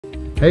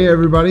Hey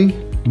everybody,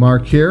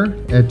 Mark here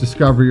at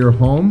Discover Your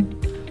Home.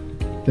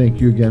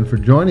 Thank you again for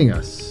joining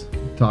us.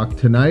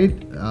 Tonight,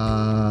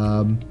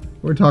 we're going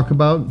to talk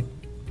about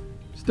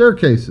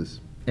staircases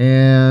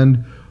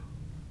and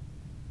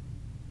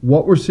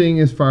what we're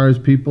seeing as far as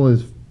people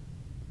is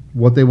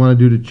what they want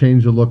to do to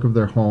change the look of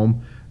their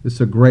home. This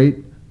is a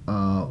great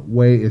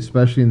way,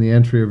 especially in the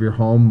entry of your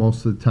home.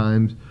 Most of the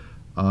times,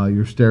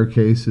 your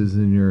staircase is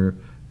in your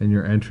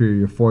entry or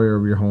your foyer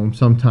of your home.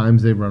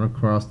 Sometimes they run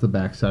across the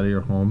back side of your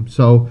home.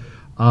 So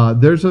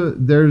there's a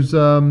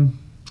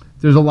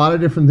lot of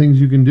different things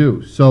you can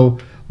do. So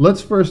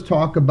let's first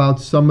talk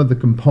about some of the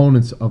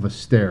components of a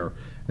stair.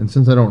 And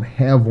since I don't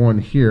have one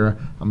here,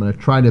 I'm going to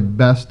try to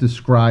best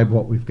describe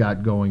what we've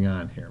got going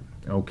on here.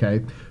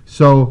 Okay,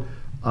 so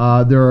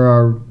there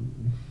are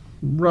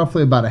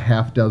roughly about a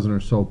half dozen or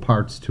so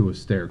parts to a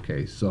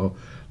staircase. So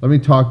let me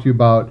talk to you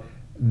about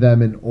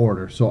them in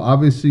order. So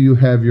obviously you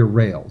have your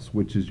rails,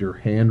 which is your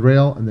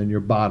handrail, and then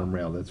your bottom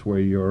rail. That's where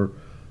your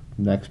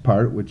next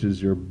part, which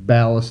is your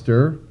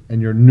baluster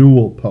and your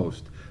newel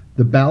post.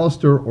 The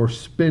baluster or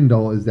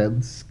spindle is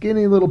that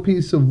skinny little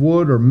piece of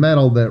wood or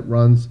metal that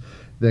runs,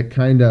 that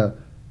kind of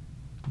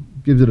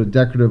gives it a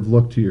decorative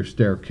look to your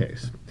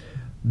staircase.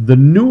 The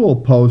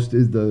newel post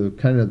is the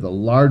kind of the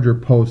larger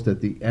post at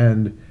the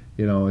end.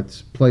 You know,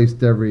 it's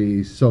placed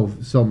every so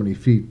many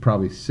feet,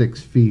 probably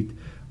 6 feet,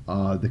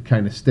 that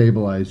kind of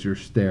stabilize your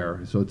stair.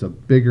 So it's a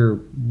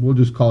bigger, we'll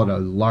just call it a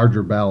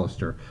larger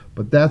baluster,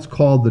 but that's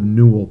called the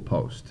newel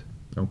post.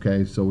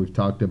 Okay, so we've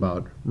talked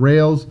about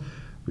rails,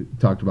 we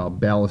talked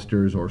about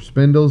balusters or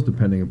spindles,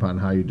 depending upon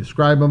how you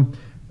describe them.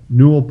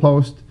 Newel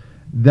post.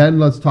 Then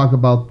let's talk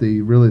about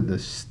the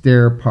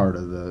stair part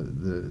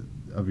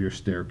of your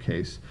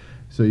staircase.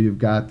 So you've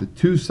got the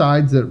two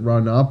sides that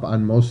run up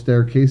on most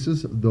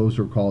staircases. Those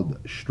are called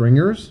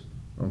stringers.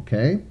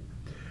 Okay,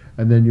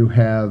 and then you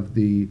have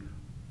the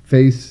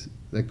face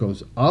that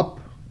goes up.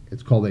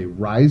 It's called a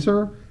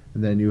riser.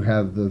 And then you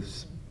have the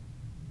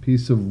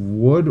piece of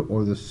wood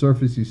or the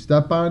surface you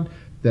step on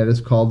that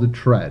is called a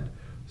tread.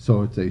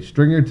 So it's a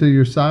stringer to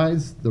your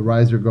sides. The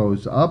riser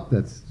goes up.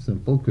 That's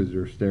simple because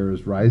your stair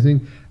is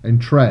rising.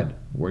 And tread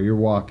where you're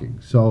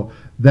walking. So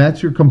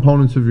that's your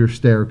components of your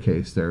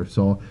staircase there.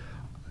 So,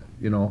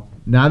 you know,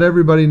 not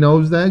everybody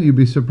knows that. You'd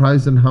be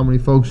surprised at how many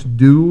folks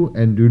do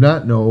and do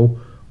not know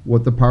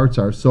what the parts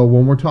are. So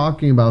when we're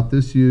talking about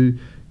this, you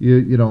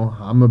know,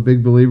 I'm a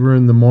big believer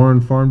in the more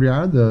informed you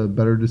are, the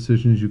better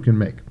decisions you can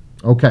make.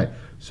 Okay,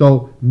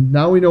 so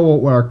now we know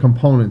what our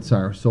components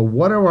are. So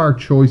what are our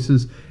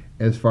choices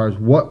as far as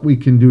what we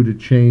can do to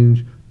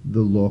change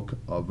the look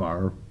of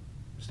our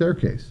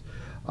staircase?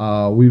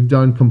 We've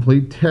done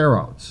complete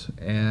tear-outs,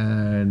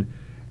 and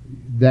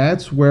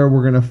that's where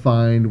we're going to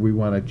find we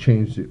want to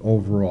change the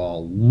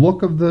overall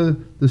look of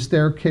the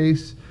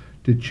staircase,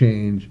 to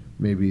change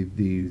maybe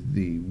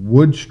the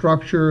wood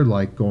structure,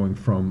 like going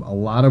from a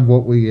lot of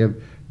what we have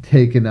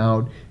taken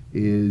out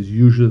is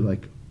usually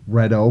like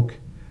red oak,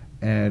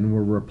 and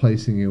we're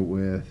replacing it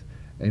with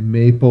a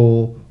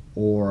maple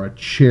or a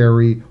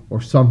cherry or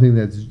something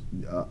that's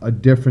a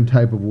different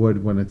type of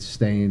wood when it's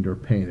stained or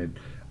painted.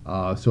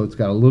 So it's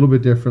got a little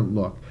bit different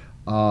look.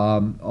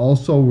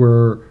 Also,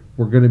 we're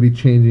going to be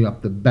changing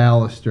up the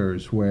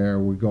balusters, where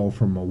we go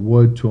from a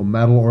wood to a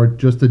metal or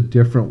just a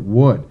different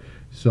wood.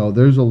 So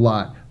there's a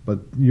lot, but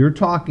you're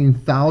talking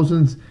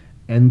thousands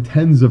and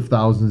tens of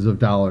thousands of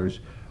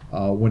dollars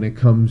when it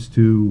comes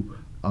to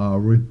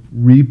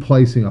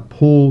replacing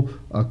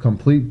a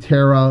complete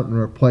tear out and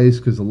replace,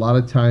 because a lot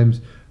of times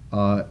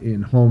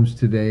in homes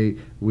today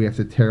we have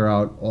to tear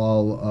out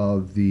all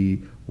of the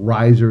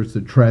risers,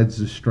 the treads,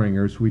 the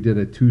stringers. We did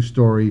a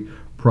 2-story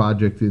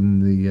project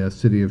in the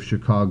city of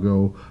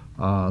Chicago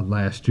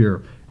last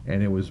year,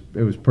 and it was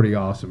pretty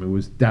awesome. It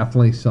was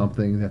definitely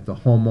something that the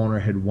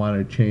homeowner had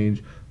wanted to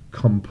change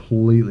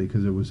completely,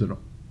 because it was a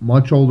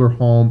much older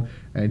home,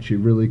 and she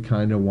really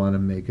kind of wanted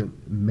to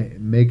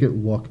make it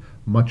look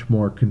much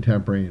more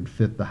contemporary and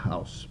fit the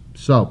house.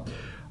 So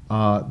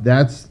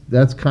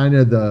that's kind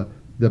of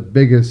the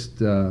biggest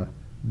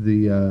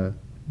the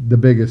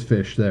biggest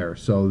fish there.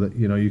 So that,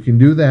 you know, you can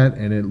do that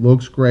and it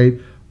looks great,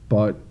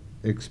 but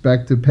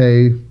expect to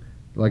pay,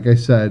 like I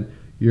said,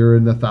 you're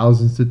in the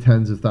thousands to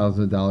tens of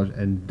thousands of dollars,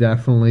 and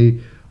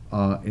definitely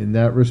in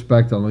that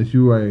respect, unless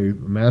you are a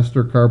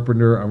master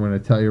carpenter, I'm going to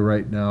tell you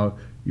right now,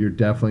 you're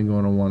definitely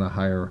going to want to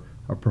hire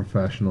a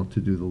professional to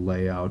do the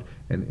layout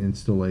and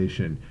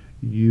installation.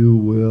 You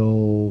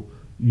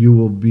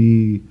will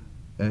be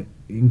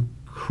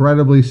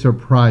incredibly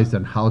surprised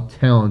at how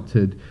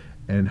talented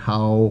and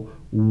how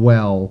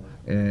well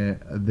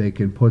they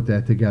can put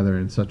that together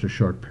in such a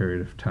short period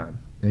of time.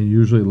 And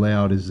usually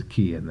layout is the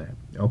key in that.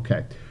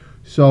 Okay,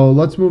 so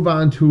let's move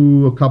on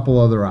to a couple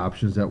other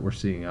options that we're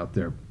seeing out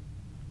there.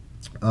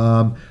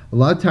 A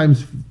lot of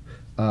times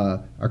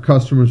our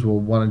customers will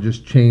want to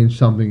just change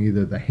something,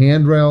 either the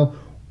handrail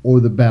or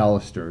the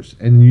balusters,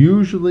 and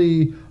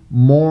usually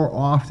more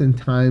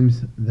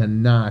oftentimes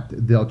than not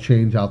they'll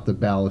change out the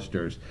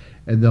balusters,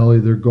 and they'll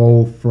either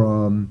go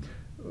from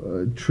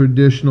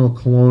traditional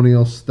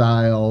colonial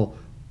style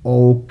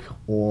oak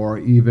or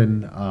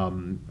even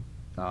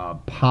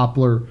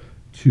poplar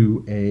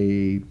to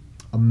a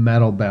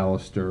metal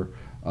baluster,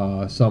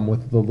 some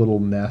with the little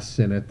nests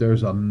in it.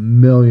 There's a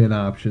million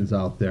options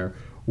out there.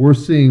 We're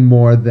seeing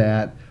more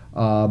that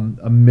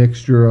a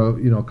mixture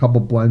of, a couple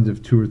blends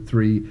of 2 or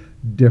 3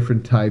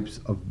 different types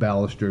of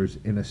balusters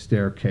in a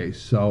staircase.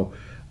 So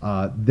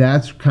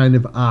that's kind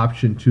of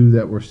option 2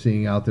 that we're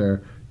seeing out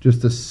there.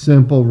 Just a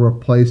simple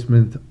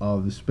replacement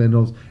of the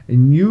spindles.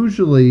 And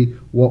usually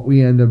what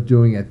we end up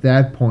doing at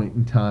that point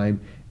in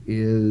time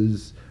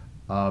is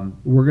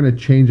we're going to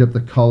change up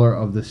the color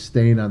of the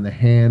stain on the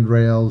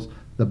handrails,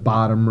 the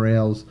bottom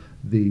rails,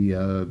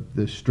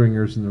 the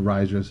stringers and the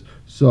risers.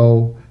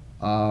 So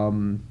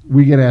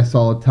we get asked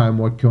all the time,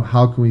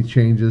 how can we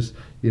change this?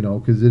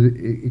 Because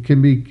it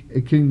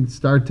can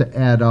start to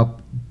add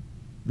up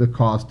the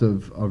cost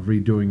of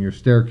redoing your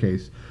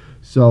staircase.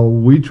 So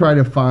we try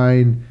to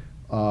find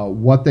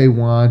what they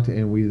want,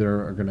 and we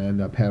either are going to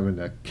end up having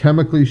to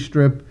chemically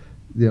strip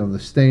the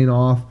stain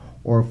off,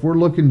 or if we're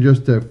looking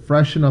just to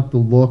freshen up the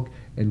look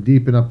and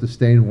deepen up the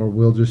stain, where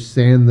we'll just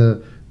sand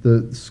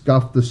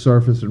scuff the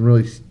surface and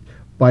really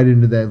bite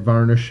into that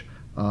varnish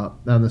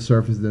on the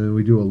surface. Then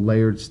we do a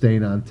layered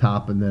stain on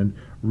top and then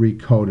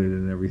recoat it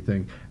and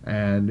everything.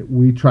 And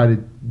we try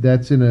to,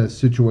 that's in a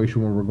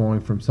situation where we're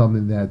going from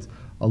something that's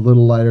a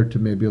little lighter to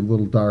maybe a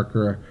little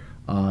darker.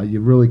 You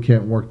really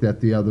can't work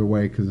that the other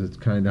way because it's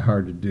kind of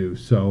hard to do.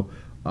 So,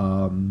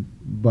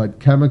 but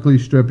chemically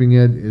stripping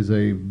it is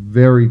a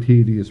very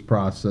tedious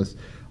process.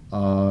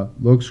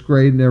 Looks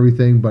great and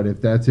everything, but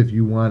if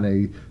you want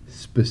a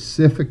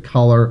specific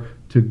color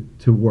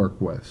to work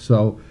with.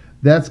 So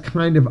that's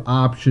kind of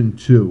option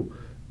 2.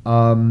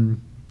 And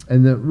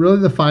really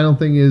the final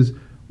thing is,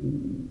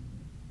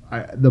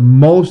 I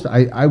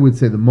would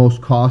say the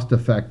most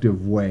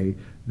cost-effective way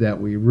that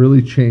we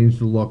really change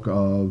the look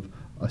of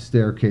a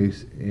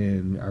staircase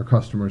in our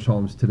customers'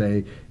 homes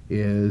today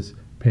is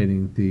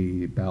painting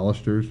the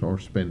balusters or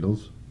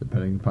spindles,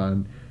 depending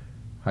upon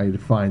how you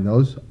define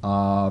those.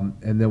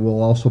 And then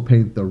we'll also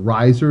paint the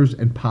risers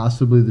and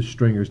possibly the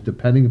stringers,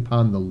 depending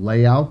upon the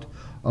layout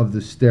of the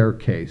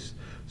staircase.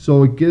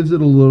 So it gives it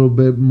a little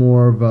bit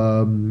more of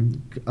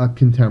a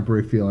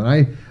contemporary feel.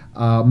 And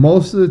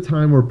most of the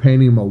time we're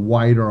painting them a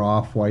white or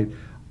off-white.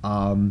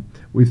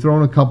 We've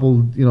thrown a couple,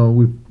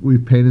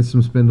 we've painted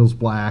some spindles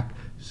black.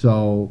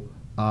 So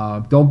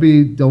don't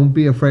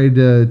be afraid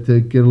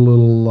to get a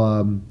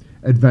little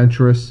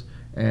adventurous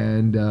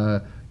and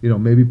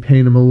maybe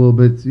paint them a little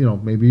bit,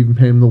 maybe even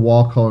paint them the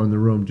wall color in the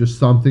room, just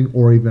something,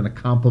 or even a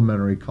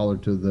complementary color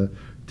to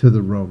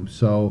the room.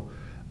 So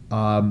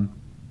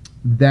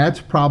that's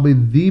probably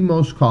the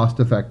most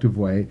cost-effective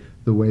way,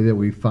 the way that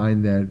we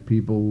find that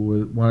people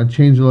would want to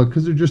change the look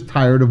because they're just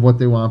tired of what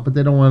they want, but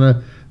they don't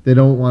want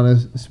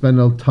to spend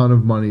a ton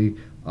of money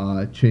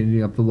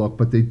changing up the look,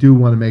 but they do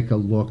want to make a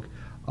look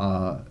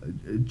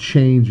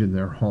change in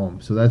their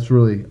home. So that's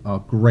really a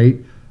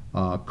great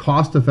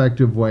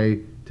cost-effective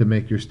way to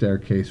make your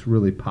staircase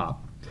really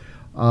pop.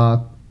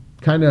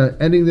 Kind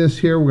of ending this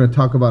here, we're going to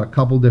talk about a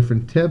couple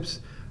different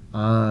tips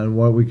on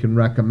what we can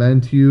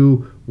recommend to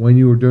you when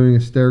you are doing a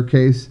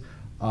staircase.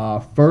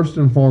 First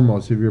and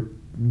foremost, if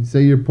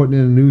say you're putting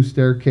in a new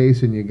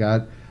staircase and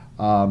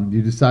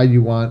you decide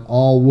you want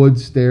all wood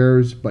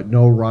stairs but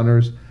no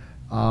runners,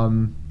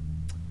 I'm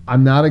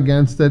not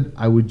against it.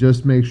 I would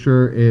just make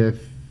sure,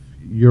 if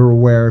you're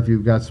aware, if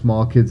you've got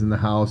small kids in the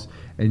house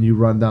and you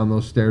run down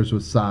those stairs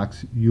with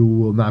socks, you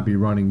will not be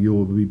running, you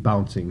will be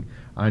bouncing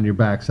on your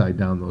backside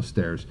down those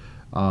stairs.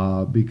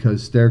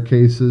 Because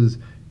staircases,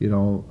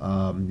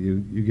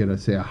 you get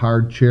say a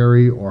hard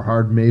cherry or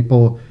hard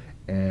maple,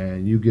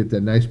 and you get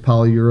that nice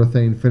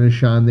polyurethane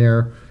finish on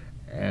there,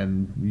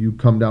 and you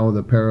come down with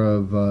a pair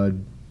of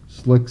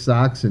slick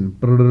socks and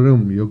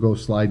you'll go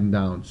sliding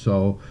down.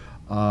 So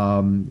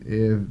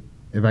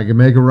if I can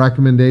make a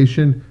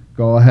recommendation,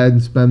 go ahead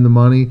and spend the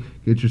money,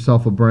 get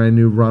yourself a brand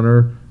new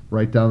runner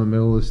right down the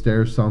middle of the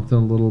stairs, something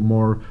a little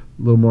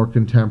more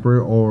contemporary,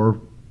 or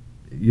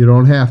you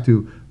don't have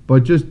to,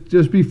 but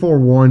just be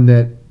forewarned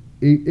that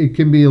it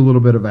can be a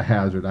little bit of a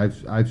hazard.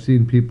 I've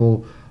seen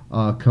people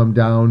come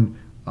down,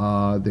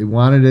 they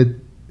wanted it,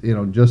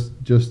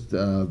 just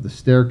the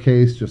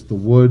staircase, just the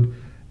wood,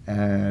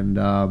 and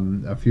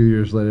a few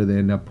years later they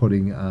end up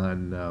putting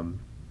on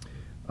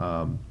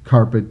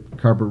carpet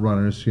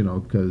runners,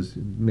 because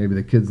maybe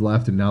the kids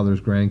left and now there's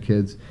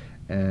grandkids,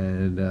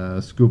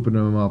 and scooping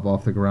them up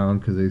off the ground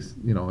because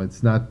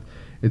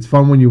it's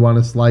fun when you want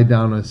to slide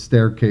down a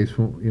staircase,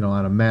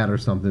 on a mat or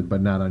something,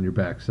 but not on your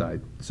backside.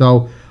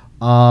 So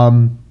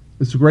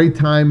it's a great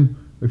time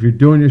if you're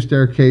doing your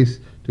staircase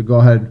to go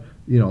ahead,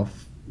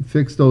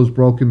 fix those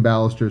broken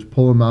balusters,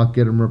 pull them out,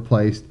 get them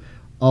replaced.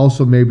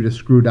 Also, maybe to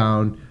screw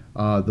down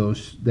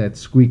that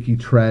squeaky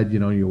tread.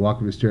 You walk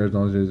up the stairs,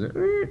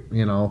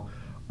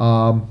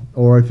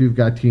 or if you've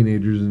got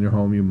teenagers in your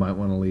home, you might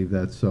want to leave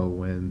that so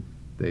when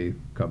they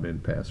come in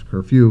past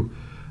curfew,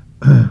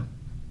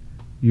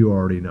 you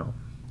already know.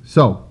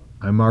 So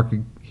I'm Mark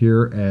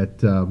here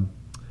at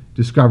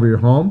Discover Your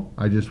Home.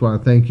 I just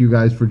want to thank you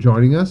guys for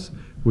joining us.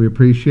 We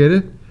appreciate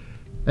it.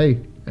 Hey,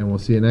 and we'll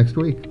see you next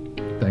week.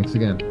 Thanks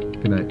again.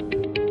 Good night.